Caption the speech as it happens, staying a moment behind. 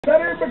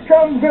better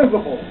become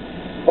visible.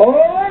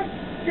 Plunk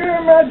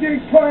your magic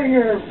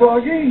twanger,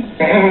 Froggy.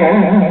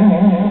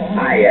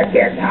 Higher,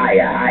 kids,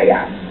 higher,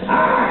 higher.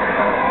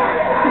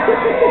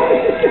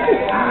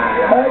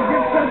 I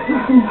guess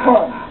that's some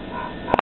fun.